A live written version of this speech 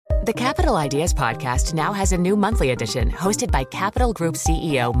The Capital Ideas podcast now has a new monthly edition hosted by Capital Group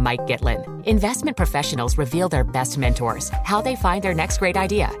CEO Mike Gitlin. Investment professionals reveal their best mentors, how they find their next great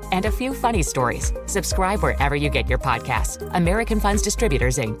idea, and a few funny stories. Subscribe wherever you get your podcasts. American Funds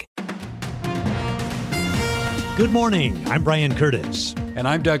Distributors, Inc. Good morning. I'm Brian Curtis. And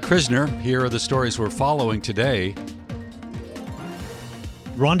I'm Doug Krisner. Here are the stories we're following today.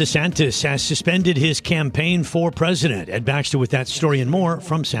 Ron DeSantis has suspended his campaign for president. Ed Baxter with that story and more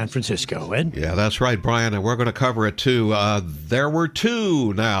from San Francisco. Ed? Yeah, that's right, Brian, and we're going to cover it too. There were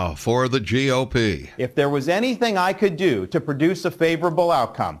two now for the GOP. If there was anything I could do to produce a favorable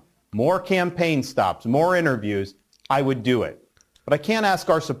outcome, more campaign stops, more interviews, I would do it. But I can't ask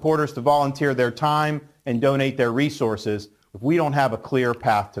our supporters to volunteer their time and donate their resources if we don't have a clear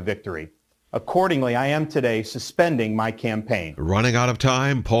path to victory. Accordingly, I am today suspending my campaign. Running out of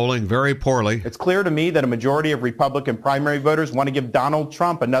time, polling very poorly. It's clear to me that a majority of Republican primary voters want to give Donald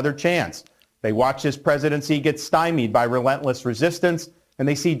Trump another chance. They watch his presidency get stymied by relentless resistance, and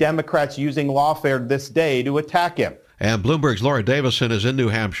they see Democrats using lawfare this day to attack him. And Bloomberg's Laura Davison is in New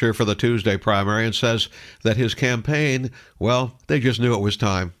Hampshire for the Tuesday primary and says that his campaign, well, they just knew it was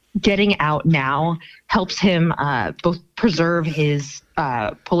time. Getting out now helps him both preserve his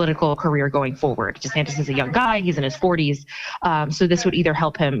political career going forward. DeSantis is a young guy. He's in his 40s. So this would either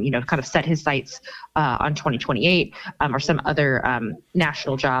help him, kind of set his sights on 2028 or some other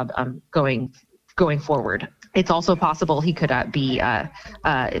national job going forward. It's also possible he could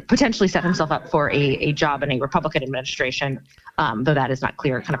potentially set himself up for a job in a Republican administration, though that is not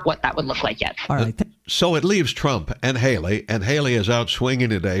clear kind of what that would look like yet. All right. So it leaves Trump and Haley is out swinging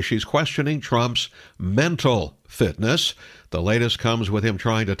today. She's questioning Trump's mental fitness. The latest comes with him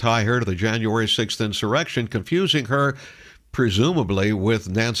trying to tie her to the January 6th insurrection, confusing her, presumably, with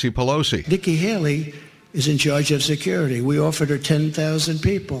Nancy Pelosi. Nikki Haley is in charge of security. We offered her 10,000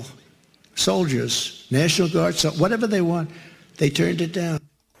 people, soldiers, National Guard, so whatever they want. They turned it down.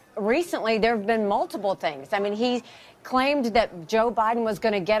 Recently, there have been multiple things. I mean, he claimed that Joe Biden was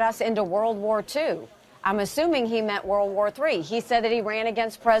going to get us into World War II. I'm assuming he meant World War III. He said that he ran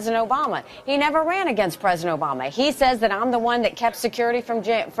against President Obama. He never ran against President Obama. He says that I'm the one that kept security from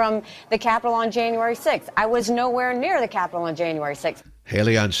the Capitol on January 6th. I was nowhere near the Capitol on January 6th.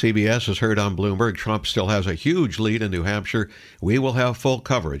 Haley on CBS has heard on Bloomberg Trump still has a huge lead in New Hampshire. We will have full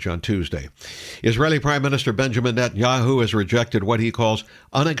coverage on Tuesday. Israeli Prime Minister Benjamin Netanyahu has rejected what he calls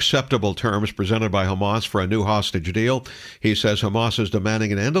unacceptable terms presented by Hamas for a new hostage deal. He says Hamas is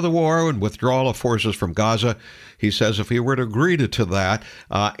demanding an end to the war and withdrawal of forces from Gaza. He says if he were to agree to that,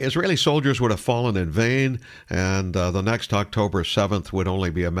 Israeli soldiers would have fallen in vain, and the next October 7th would only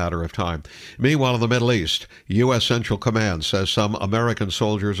be a matter of time. Meanwhile, in the Middle East, U.S. Central Command says some American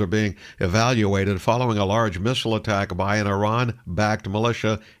soldiers are being evaluated following a large missile attack by an Iran-backed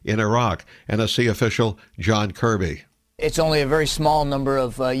militia in Iraq. NSC official John Kirby. It's only a very small number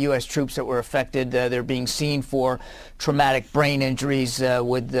of U.S. troops that were affected. They're being seen for traumatic brain injuries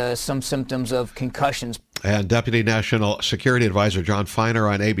with some symptoms of concussions. And Deputy National Security Advisor John Feiner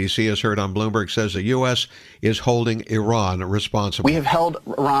on ABC has heard on Bloomberg says the U.S. is holding Iran responsible. We have held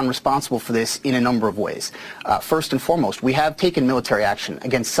Iran responsible for this in a number of ways. First and foremost, we have taken military action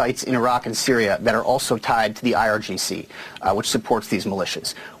against sites in Iraq and Syria that are also tied to the IRGC, which supports these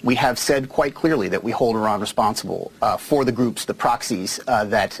militias. We have said quite clearly that we hold Iran responsible for the groups, the proxies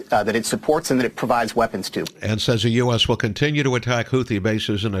that it supports and that it provides weapons to. And says the U.S. will continue to attack Houthi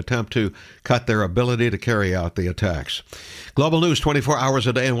bases in an attempt to cut their ability to carry out the attacks. Global news 24 hours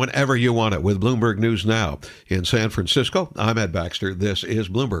a day and whenever you want it with Bloomberg News Now. In San Francisco, I'm Ed Baxter. This is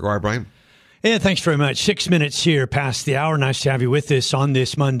Bloomberg. All right, Brian. Yeah, thanks very much. 6 minutes here past the hour. Nice to have you with us on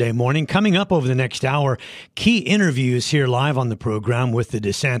this Monday morning. Coming up over the next hour, key interviews here live on the program with the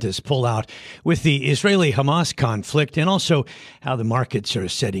DeSantis pullout, with the Israeli-Hamas conflict, and also how the markets are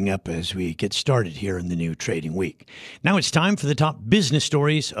setting up as we get started here in the new trading week. Now it's time for the top business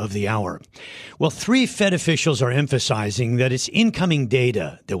stories of the hour. Well, 3 Fed officials are emphasizing that it's incoming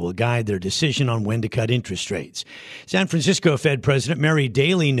data that will guide their decision on when to cut interest rates. San Francisco Fed President Mary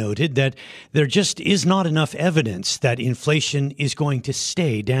Daly noted that there just is not enough evidence that inflation is going to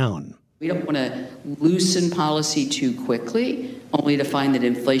stay down. We don't want to loosen policy too quickly, only to find that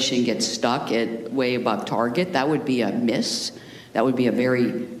inflation gets stuck at way above target. That would be a miss. That would be a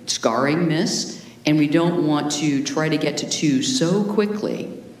very scarring miss. And we don't want to try to get to 2 so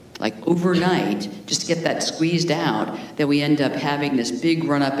quickly, like overnight, just to get that squeezed out, that we end up having this big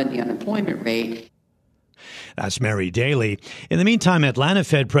run up in the unemployment rate. That's Mary Daly. In the meantime, Atlanta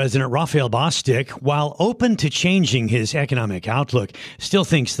Fed President Raphael Bostic, while open to changing his economic outlook, still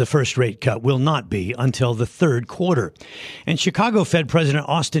thinks the first rate cut will not be until the third quarter. And Chicago Fed President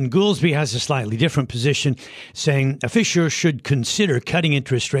Austin Goolsbee has a slightly different position, saying officials should consider cutting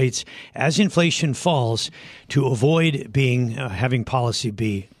interest rates as inflation falls to avoid having policy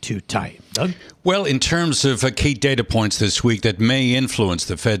be too tight. Doug? Well, in terms of key data points this week that may influence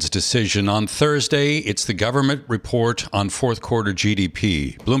the Fed's decision, on Thursday, it's the government report on fourth quarter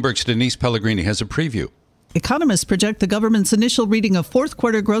GDP. Bloomberg's Denise Pellegrini has a preview. Economists project the government's initial reading of fourth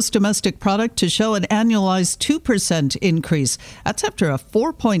quarter gross domestic product to show an annualized 2% increase. That's after a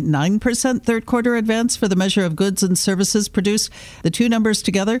 4.9% third quarter advance for the measure of goods and services produced. The two numbers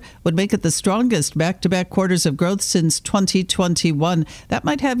together would make it the strongest back-to-back quarters of growth since 2021. That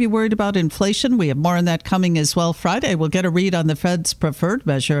might have you worried about inflation. We have more on that coming as well. Friday, we'll get a read on the Fed's preferred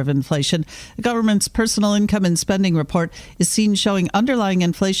measure of inflation. The government's personal income and spending report is seen showing underlying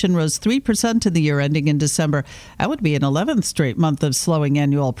inflation rose 3% in the year ending in December. That would be an 11th straight month of slowing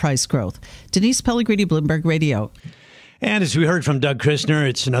annual price growth. Denise Pellegrini, Bloomberg Radio. And as we heard from Doug Christner,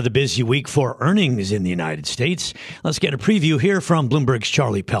 it's another busy week for earnings in the United States. Let's get a preview here from Bloomberg's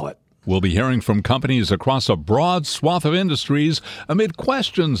Charlie Pellet. We'll be hearing from companies across a broad swath of industries amid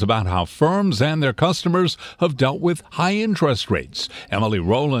questions about how firms and their customers have dealt with high interest rates. Emily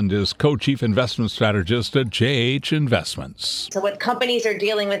Rowland is co-chief investment strategist at JH Investments. So what companies are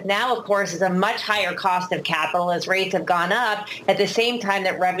dealing with now, of course, is a much higher cost of capital as rates have gone up at the same time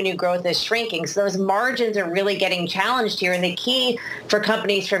that revenue growth is shrinking. So those margins are really getting challenged here. And the key for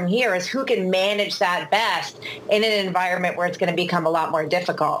companies from here is who can manage that best in an environment where it's going to become a lot more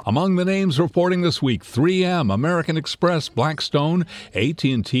difficult. Among the names reporting this week, 3M, American Express, Blackstone,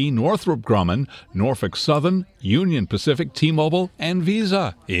 AT&T, Northrop Grumman, Norfolk Southern, Union Pacific, T-Mobile, and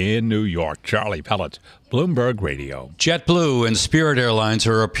Visa. In New York, Charlie Pellet, Bloomberg Radio. JetBlue and Spirit Airlines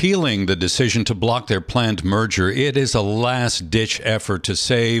are appealing the decision to block their planned merger. It is a last-ditch effort to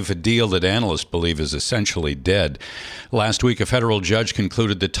save a deal that analysts believe is essentially dead. Last week, a federal judge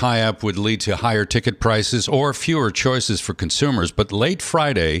concluded the tie-up would lead to higher ticket prices or fewer choices for consumers. But late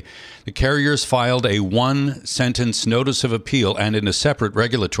Friday, the carriers filed a one-sentence notice of appeal, and in a separate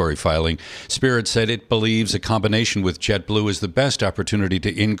regulatory filing, Spirit said it believes a combination with JetBlue is the best opportunity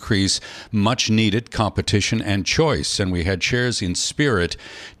to increase much-needed competition and choice. And we had shares in Spirit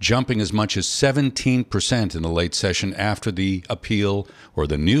jumping as much as 17% in the late session after the appeal, or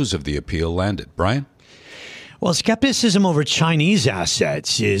the news of the appeal, landed. Brian? Well, skepticism over Chinese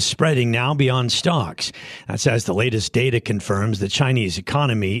assets is spreading now beyond stocks. That's as the latest data confirms the Chinese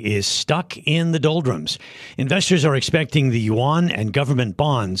economy is stuck in the doldrums. Investors are expecting the yuan and government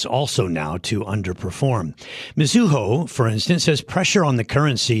bonds also now to underperform. Mizuho, for instance, says pressure on the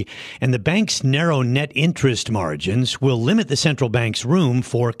currency and the bank's narrow net interest margins will limit the central bank's room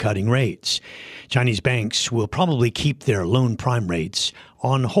for cutting rates. Chinese banks will probably keep their loan prime rates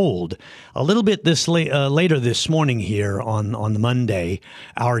on hold a little bit later this morning here on the Monday,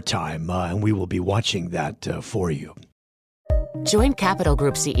 our time, and we will be watching that for you. Join Capital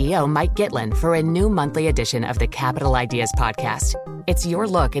Group CEO Mike Gitlin for a new monthly edition of the Capital Ideas Podcast. It's your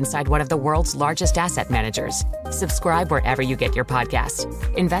look inside one of the world's largest asset managers. Subscribe wherever you get your podcasts.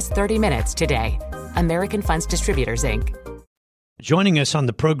 Invest 30 minutes today. American Funds Distributors, Inc. Joining us on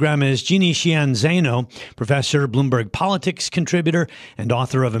the program is Jeannie Sheehan Zaino, professor, Bloomberg politics contributor, and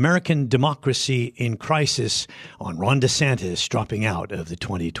author of American Democracy in Crisis on Ron DeSantis dropping out of the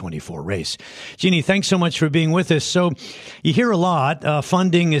 2024 race. Jeannie, thanks so much for being with us. So you hear a lot,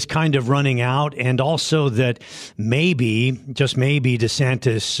 funding is kind of running out, and also that maybe, just maybe,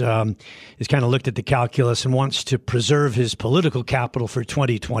 DeSantis has kind of looked at the calculus and wants to preserve his political capital for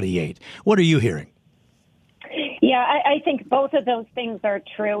 2028. What are you hearing? Yeah, I think both of those things are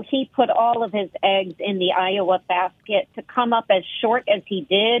true. He put all of his eggs in the Iowa basket to come up as short as he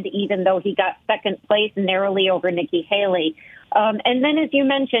did, even though he got second place narrowly over Nikki Haley. And then, as you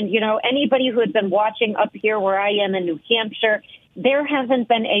mentioned, anybody who had been watching up here where I am in New Hampshire, there hasn't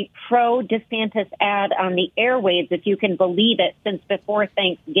been a pro-DeSantis ad on the airwaves, if you can believe it, since before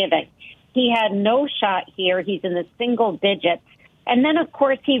Thanksgiving. He had no shot here. He's in the single digits. And then, of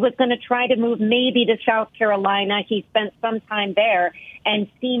course, he was going to try to move maybe to South Carolina. He spent some time there and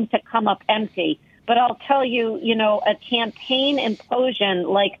seemed to come up empty. But I'll tell you, a campaign implosion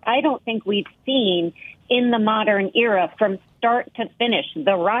like I don't think we've seen in the modern era from start to finish.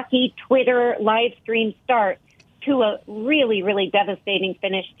 The rocky Twitter live stream start to a really, really devastating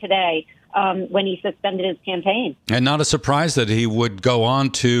finish today when he suspended his campaign. And not a surprise that he would go on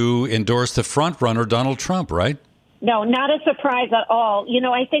to endorse the front runner, Donald Trump, right? No, not a surprise at all.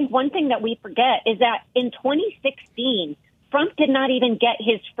 I think one thing that we forget is that in 2016, Trump did not even get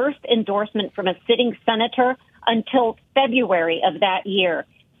his first endorsement from a sitting senator until February of that year.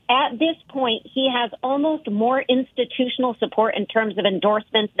 At this point, he has almost more institutional support in terms of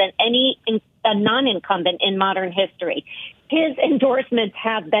endorsements than any non-incumbent in modern history. His endorsements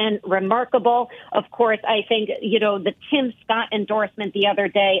have been remarkable. Of course, I think, the Tim Scott endorsement the other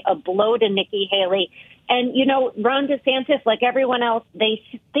day, a blow to Nikki Haley. And, Ron DeSantis, like everyone else, they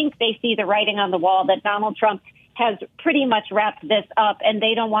think they see the writing on the wall that Donald Trump has pretty much wrapped this up, and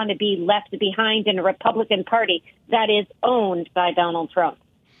they don't want to be left behind in a Republican Party that is owned by Donald Trump.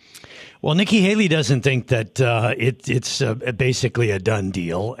 Well, Nikki Haley doesn't think that it's basically a done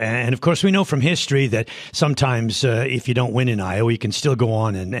deal. And, of course, we know from history that sometimes if you don't win in Iowa, you can still go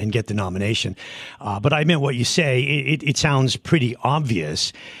on and get the nomination. But I meant what you say. It sounds pretty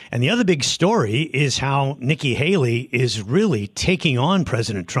obvious. And the other big story is how Nikki Haley is really taking on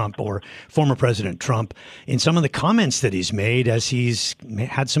President Trump or former President Trump in some of the comments that he's made as he's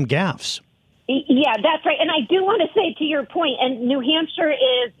had some gaffes. Yeah, that's right. And I do want to say to your point, and New Hampshire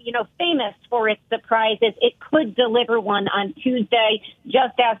is, famous for its surprises. It could deliver one on Tuesday,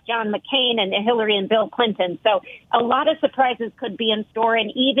 just as John McCain and Hillary and Bill Clinton. So a lot of surprises could be in store.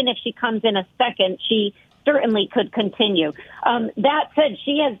 And even if she comes in a second, she certainly could continue. That said,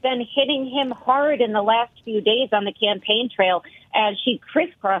 she has been hitting him hard in the last few days on the campaign trail as she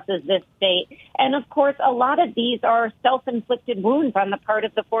crisscrosses this state. And, of course, a lot of these are self-inflicted wounds on the part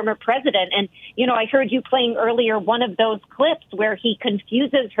of the former president. And, I heard you playing earlier one of those clips where he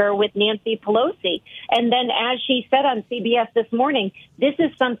confuses her with Nancy Pelosi. And then, as she said on CBS this morning, this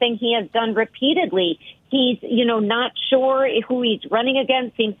is something he has done repeatedly. He's, not sure who he's running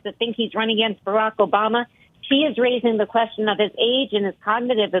against, seems to think he's running against Barack Obama. She is raising the question of his age and his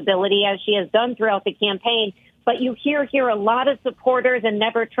cognitive ability, as she has done throughout the campaign. But you hear a lot of supporters and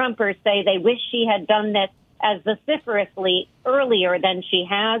never-Trumpers say they wish she had done this as vociferously earlier than she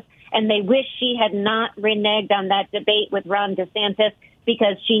has, and they wish she had not reneged on that debate with Ron DeSantis,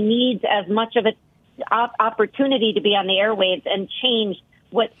 because she needs as much of an opportunity to be on the airwaves and change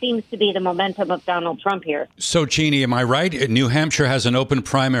what seems to be the momentum of Donald Trump here. So, Jeannie, am I right? New Hampshire has an open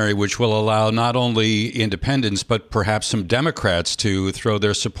primary, which will allow not only independents, but perhaps some Democrats to throw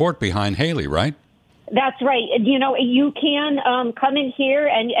their support behind Haley, right? That's right. You can come in here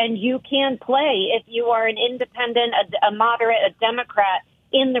and you can play if you are an independent, a moderate, a Democrat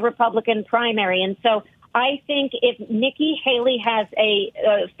in the Republican primary. And so I think if Nikki Haley has a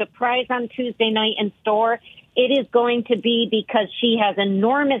surprise on Tuesday night in store, it is going to be because she has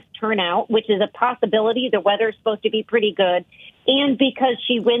enormous turnout, which is a possibility. The weather's supposed to be pretty good, and because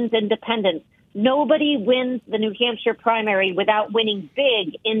she wins independents. Nobody wins the New Hampshire primary without winning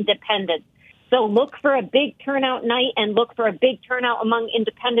big independents. So look for a big turnout night and look for a big turnout among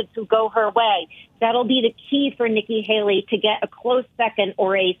independents who go her way. That'll be the key for Nikki Haley to get a close second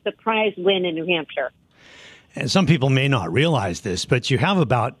or a surprise win in New Hampshire. And some people may not realize this, but you have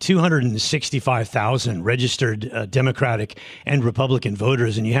about 265,000 registered Democratic and Republican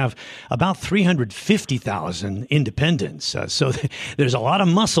voters, and you have about 350,000 independents. So there's a lot of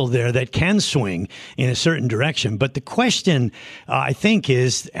muscle there that can swing in a certain direction. But the question, I think,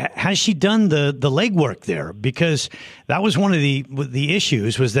 is, has she done the legwork there? Because that was one of the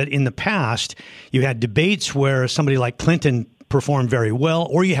issues, was that in the past, you had debates where somebody like Clinton performed very well,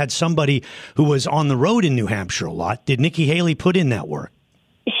 or you had somebody who was on the road in New Hampshire a lot. Did Nikki Haley put in that work?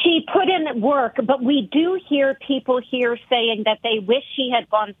 She put in work, but we do hear people here saying that they wish she had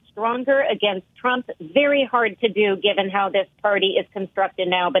gone stronger against Trump. Very hard to do given how this party is constructed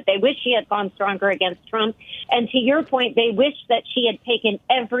now, but they wish she had gone stronger against Trump. And to your point, they wish that she had taken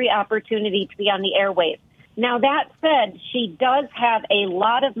every opportunity to be on the airwaves. Now, that said, she does have a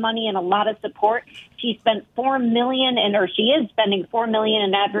lot of money and a lot of support. She spent $4 million, or she is spending $4 million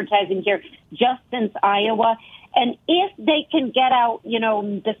in advertising here just since Iowa. And if they can get out,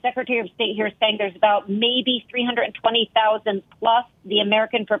 the Secretary of State here is saying there's about maybe 320,000 plus, the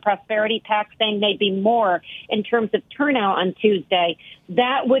American for Prosperity PAC saying maybe more in terms of turnout on Tuesday.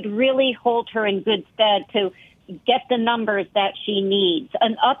 That would really hold her in good stead to get the numbers that she needs.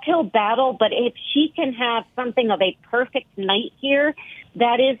 An uphill battle, but if she can have something of a perfect night here,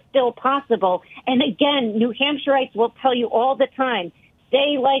 that is still possible. And again, New Hampshireites will tell you all the time,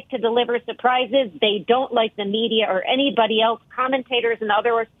 they like to deliver surprises. They don't like the media or anybody else, commentators and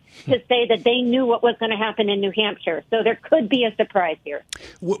others, to say that they knew what was going to happen in New Hampshire. So there could be a surprise here.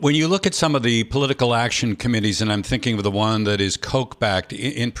 When you look at some of the political action committees, and I'm thinking of the one that is Koch-backed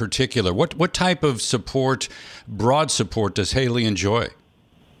in particular, what type of support, broad support, does Haley enjoy?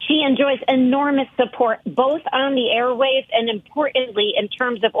 She enjoys enormous support, both on the airwaves and, importantly, in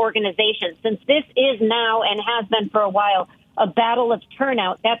terms of organization. Since this is now and has been for a while a battle of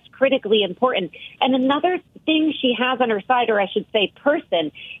turnout, that's critically important. And another thing she has on her side, or I should say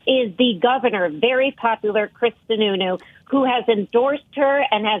person, is the governor, very popular Chris Sununu, who has endorsed her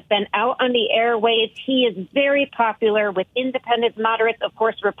and has been out on the airwaves. He is very popular with independents, moderates, of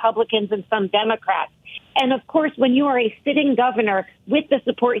course, Republicans, and some Democrats. And, of course, when you are a sitting governor with the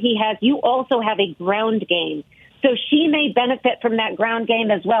support he has, you also have a ground game. So she may benefit from that ground game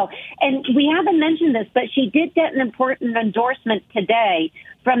as well. And we haven't mentioned this, but she did get an important endorsement today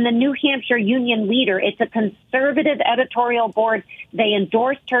from the New Hampshire union leader. It's a conservative editorial board. They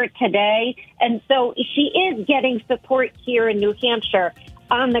endorsed her today. And so she is getting support here in New Hampshire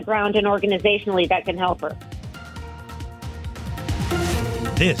on the ground and organizationally that can help her.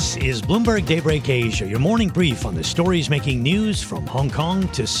 This is Bloomberg Daybreak Asia, your morning brief on the stories making news from Hong Kong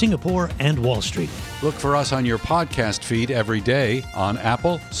to Singapore and Wall Street. Look for us on your podcast feed every day on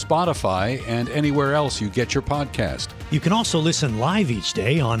Apple, Spotify, and anywhere else you get your podcast. You can also listen live each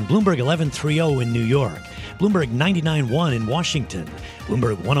day on Bloomberg 1130 in New York, Bloomberg 99.1 in Washington,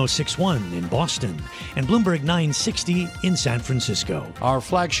 Bloomberg 106.1 in Boston, and Bloomberg 960 in San Francisco. Our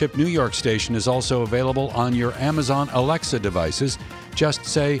flagship New York station is also available on your Amazon Alexa devices. Just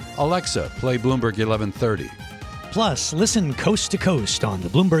say, Alexa, play Bloomberg 1130. Plus, listen coast to coast on the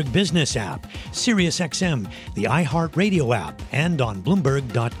Bloomberg Business app, SiriusXM, the iHeartRadio app, and on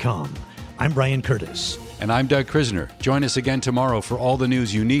Bloomberg.com. I'm Brian Curtis. And I'm Doug Krisner. Join us again tomorrow for all the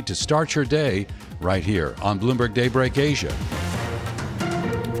news you need to start your day right here on Bloomberg Daybreak Asia.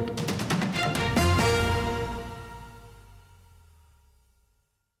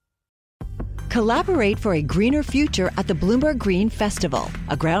 Collaborate for a greener future at the Bloomberg Green Festival,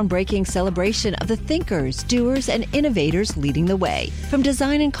 a groundbreaking celebration of the thinkers, doers, and innovators leading the way. From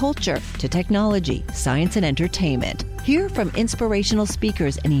design and culture to technology, science, and entertainment. Hear from inspirational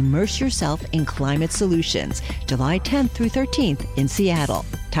speakers and immerse yourself in climate solutions. July 10th through 13th in Seattle.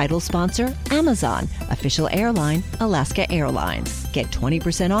 Title sponsor, Amazon. Official airline, Alaska Airlines. Get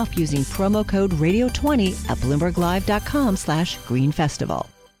 20% off using promo code radio20 at BloombergLive.com/Green Festival.